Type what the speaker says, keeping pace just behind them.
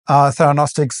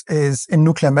Theranostics is in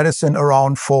nuclear medicine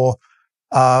around for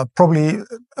probably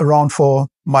around for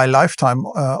my lifetime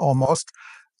almost.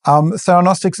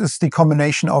 Theranostics is the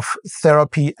combination of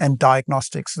therapy and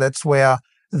diagnostics. That's where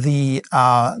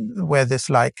this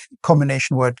like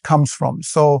combination word comes from.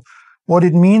 So what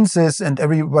it means is, and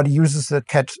everybody uses the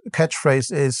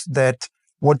catchphrase, is that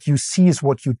what you see is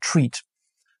what you treat.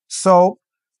 So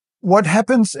what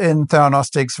happens in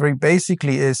theranostics very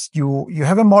basically is you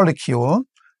have a molecule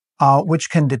which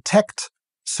can detect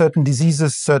certain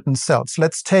diseases, certain cells.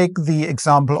 Let's take the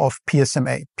example of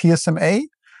PSMA. PSMA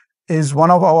is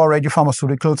one of our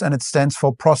radiopharmaceuticals, and it stands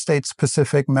for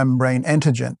prostate-specific membrane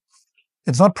antigen.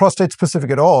 It's not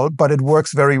prostate-specific at all, but it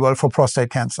works very well for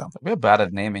prostate cancer. We're bad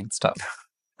at naming stuff.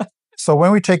 So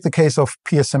when we take the case of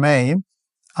PSMA,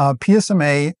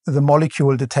 the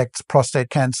molecule detects prostate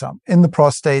cancer in the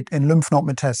prostate, in lymph node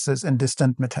metastasis, and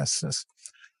distant metastasis.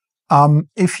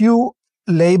 If you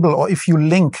label or if you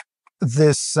link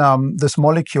this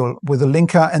molecule with a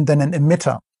linker and then an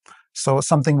emitter, so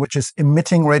something which is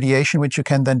emitting radiation, which you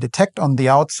can then detect on the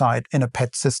outside in a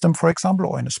PET system, for example,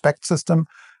 or in a SPECT system,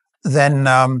 then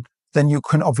you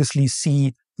can obviously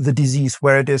see the disease,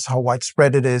 where it is, how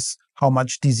widespread it is, how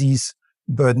much disease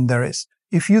burden there is.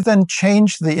 If you then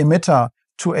change the emitter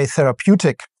to a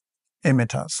therapeutic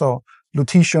emitter, so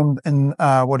lutetium in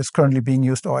what is currently being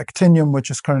used, or actinium, which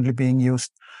is currently being used,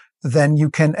 then you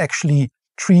can actually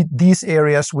treat these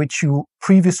areas which you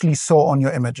previously saw on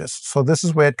your images. So this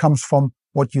is where it comes from.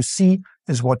 What you see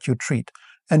is what you treat.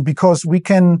 And because we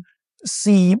can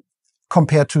see,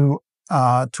 compared to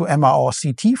MR or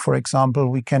CT, for example,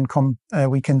 we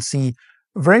can see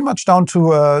very much down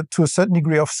to a certain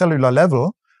degree of cellular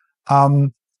level.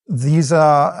 These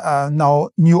are now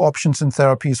new options in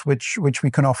therapies which we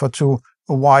can offer to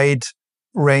a wide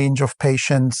range of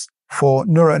patients for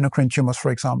neuroendocrine tumors,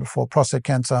 for example, for prostate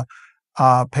cancer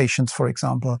patients, for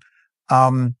example,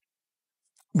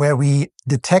 where we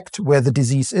detect where the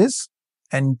disease is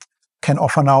and can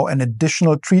offer now an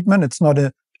additional treatment. It's not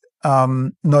a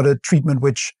treatment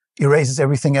which erases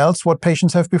everything else what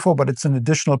patients have before, but it's an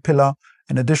additional pillar,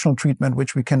 an additional treatment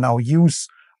which we can now use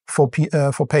for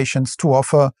patients to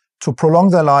offer to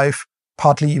prolong their life,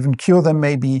 partly even cure them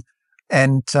maybe,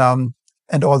 and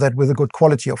all that with a good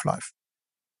quality of life.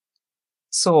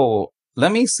 So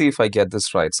let me see if I get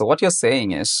this right. So what you're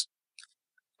saying is,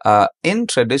 in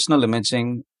traditional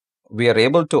imaging, we are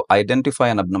able to identify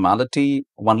an abnormality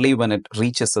only when it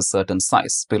reaches a certain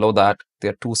size. Below that,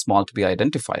 they're too small to be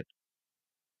identified.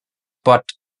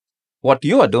 But what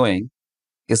you are doing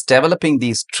is developing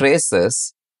these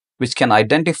traces which can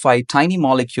identify tiny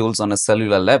molecules on a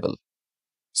cellular level.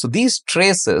 So these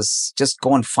traces just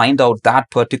go and find out that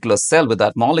particular cell with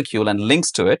that molecule and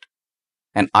links to it.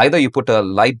 And either you put a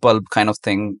light bulb kind of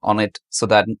thing on it so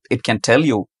that it can tell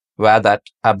you where that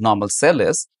abnormal cell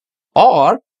is,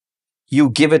 or you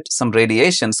give it some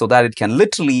radiation so that it can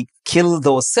literally kill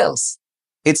those cells.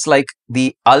 It's like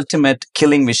the ultimate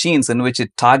killing machines in which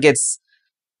it targets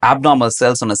abnormal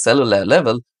cells on a cellular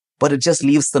level, but it just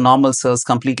leaves the normal cells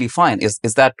completely fine. Is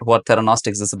that what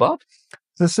Theranostics is about?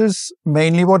 This is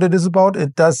mainly what it is about.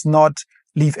 It does not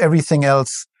leave everything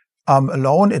else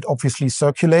alone. It obviously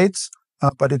circulates,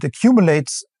 but it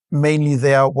accumulates mainly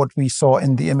there what we saw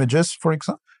in the images, for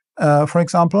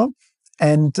example.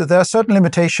 And there are certain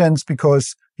limitations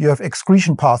because you have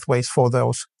excretion pathways for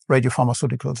those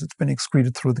radiopharmaceuticals. It's been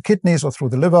excreted through the kidneys or through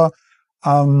the liver.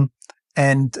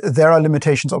 And there are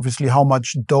limitations, obviously, how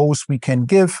much dose we can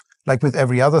give. Like with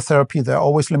every other therapy, there are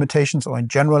always limitations, or in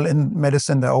general in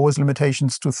medicine, there are always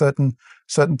limitations to certain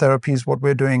therapies, what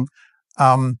we're doing.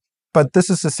 But this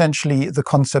is essentially the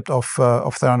concept of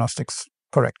Theranostics,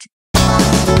 correct.